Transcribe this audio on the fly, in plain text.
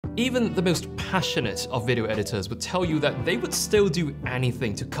Even the most passionate of video editors would tell you that they would still do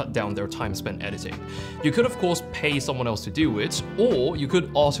anything to cut down their time spent editing. You could of course pay someone else to do it, or you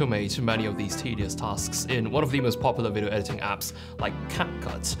could automate many of these tedious tasks in one of the most popular video editing apps like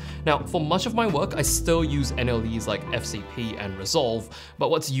CapCut. Now, for much of my work, I still use NLEs like FCP and Resolve, but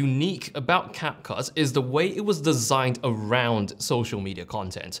what's unique about CapCut is the way it was designed around social media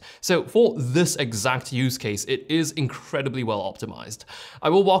content. So for this exact use case, it is incredibly well optimized. I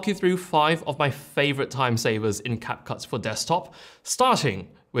will walk you through 5 of my favorite time savers in CapCut for desktop, starting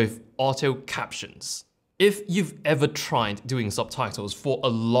with auto captions. If you've ever tried doing subtitles for a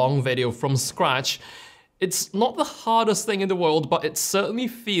long video from scratch, it's not the hardest thing in the world, but it certainly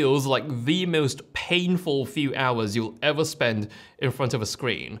feels like the most painful few hours you'll ever spend in front of a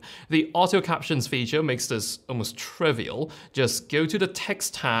screen. The auto captions feature makes this almost trivial. Just go to the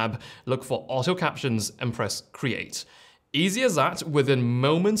text tab, look for auto captions, and press create. Easy as that, within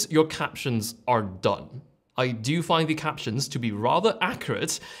moments your captions are done. I do find the captions to be rather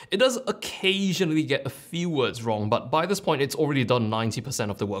accurate. It does occasionally get a few words wrong, but by this point it's already done 90%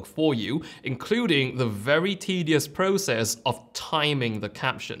 of the work for you, including the very tedious process of timing the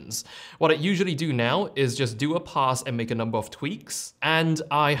captions. What I usually do now is just do a pass and make a number of tweaks, and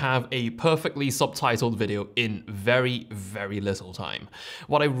I have a perfectly subtitled video in very, very little time.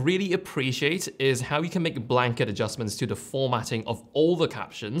 What I really appreciate is how you can make blanket adjustments to the formatting of all the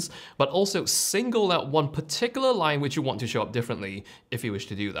captions, but also single out one particular line which you want to show up differently if you wish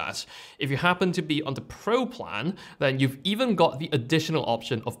to do that. If you happen to be on the Pro plan, then you've even got the additional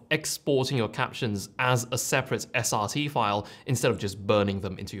option of exporting your captions as a separate SRT file instead of just burning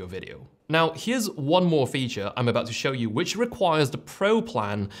them into your video. Now, here's one more feature I'm about to show you which requires the Pro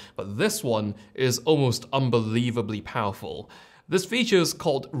plan, but this one is almost unbelievably powerful. This feature is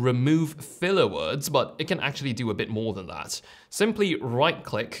called Remove Filler Words, but it can actually do a bit more than that. Simply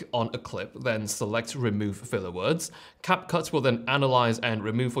right-click on a clip, then select Remove Filler Words. CapCut will then analyze and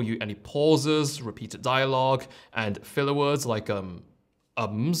remove for you any pauses, repeated dialogue, and filler words like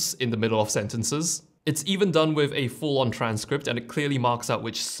ums in the middle of sentences. It's even done with a full-on transcript, and it clearly marks out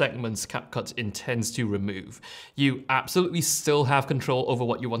which segments CapCut intends to remove. You absolutely still have control over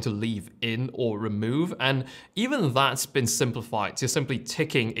what you want to leave in or remove, and even that's been simplified to simply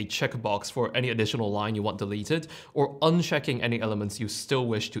ticking a checkbox for any additional line you want deleted, or unchecking any elements you still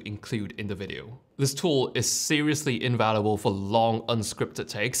wish to include in the video. This tool is seriously invaluable for long, unscripted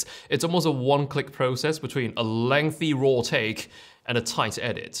takes. It's almost a one-click process between a lengthy raw take and a tight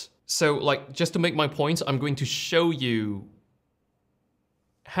edit. So, just to make my point, I'm going to show you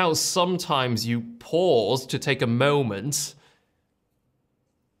how sometimes you pause to take a moment,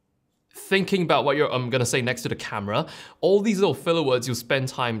 thinking about what you're gonna say next to the camera. All these little filler words you'll spend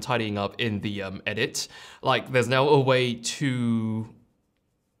time tidying up in the edit. There's now a way to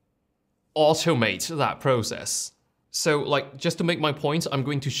automate that process. So, just to make my point, I'm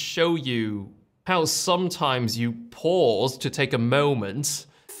going to show you how sometimes you pause to take a moment,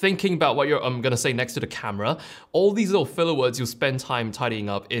 thinking about what you're gonna say next to the camera. All these little filler words you'll spend time tidying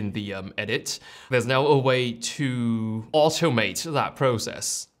up in the edit. There's now a way to automate that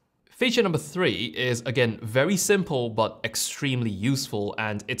process. Feature number 3 is, again, very simple but extremely useful,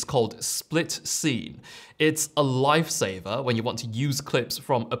 and it's called Split Scene. It's a lifesaver when you want to use clips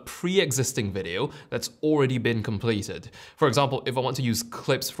from a pre-existing video that's already been completed. For example, if I want to use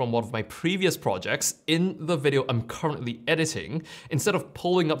clips from one of my previous projects in the video I'm currently editing, instead of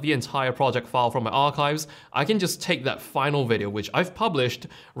pulling up the entire project file from my archives, I can just take that final video which I've published,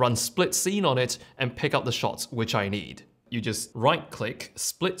 run Split Scene on it, and pick out the shots which I need. You just right-click,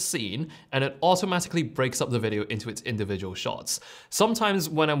 split scene, and it automatically breaks up the video into its individual shots. Sometimes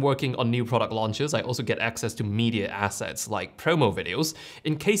when I'm working on new product launches, I also get access to media assets like promo videos.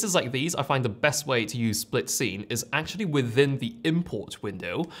 In cases like these, I find the best way to use split scene is actually within the import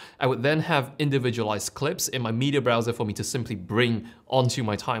window. I would then have individualized clips in my media browser for me to simply bring onto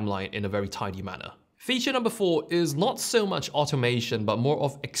my timeline in a very tidy manner. Feature number 4 is not so much automation, but more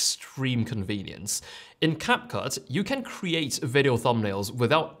of extreme convenience. In CapCut, you can create video thumbnails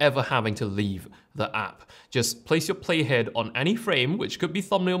without ever having to leave the app. Just place your playhead on any frame, which could be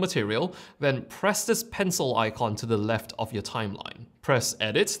thumbnail material, then press this pencil icon to the left of your timeline. Press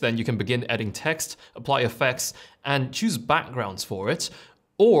edit, then you can begin adding text, apply effects, and choose backgrounds for it.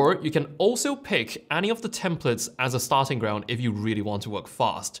 Or you can also pick any of the templates as a starting ground if you really want to work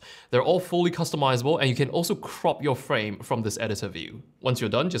fast. They're all fully customizable, and you can also crop your frame from this editor view. Once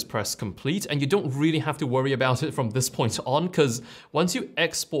you're done, just press complete, and you don't really have to worry about it from this point on, because once you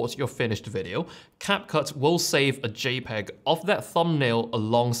export your finished video, CapCut will save a JPEG of that thumbnail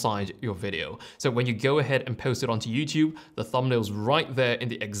alongside your video. So when you go ahead and post it onto YouTube, the thumbnail's right there in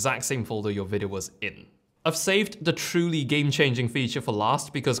the exact same folder your video was in. I've saved the truly game-changing feature for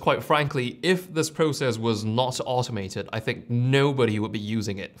last because, quite frankly, if this process was not automated, I think nobody would be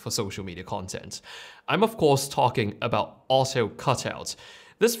using it for social media content. I'm of course talking about auto cutout.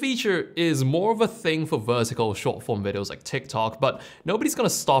 This feature is more of a thing for vertical short-form videos like TikTok, but nobody's gonna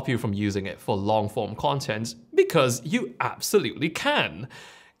stop you from using it for long-form content because you absolutely can.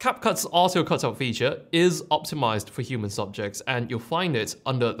 CapCut's auto cutout feature is optimized for human subjects, and you'll find it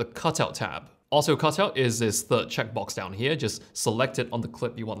under the Cutout tab. Auto cutout is this third checkbox down here. Just select it on the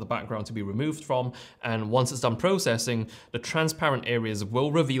clip you want the background to be removed from, and once it's done processing, the transparent areas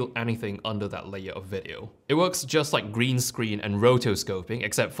will reveal anything under that layer of video. It works just like green screen and rotoscoping,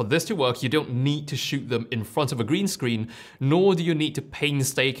 except for this to work, you don't need to shoot them in front of a green screen, nor do you need to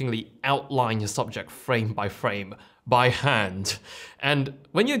painstakingly outline your subject frame by hand. And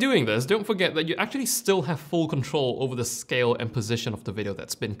when you're doing this, don't forget that you actually still have full control over the scale and position of the video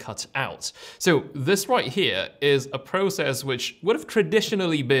that's been cut out. So this right here is a process which would have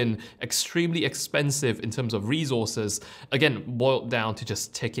traditionally been extremely expensive in terms of resources, again, boiled down to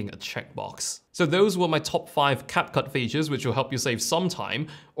just ticking a checkbox. So those were my top 5 CapCut features which will help you save some time,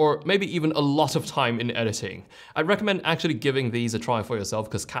 or maybe even a lot of time in editing. I'd recommend actually giving these a try for yourself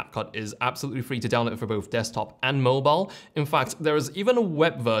because CapCut is absolutely free to download for both desktop and mobile. In fact, there is even a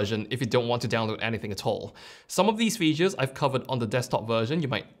web version if you don't want to download anything at all. Some of these features I've covered on the desktop version, you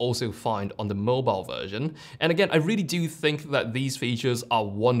might also find on the mobile version. And again, I really do think that these features are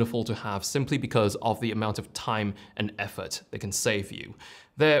wonderful to have simply because of the amount of time and effort they can save you.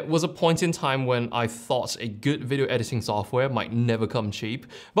 There was a point in time when I thought a good video editing software might never come cheap,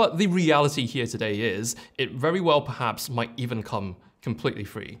 but the reality here today is it very well perhaps might even come completely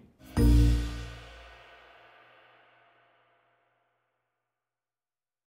free.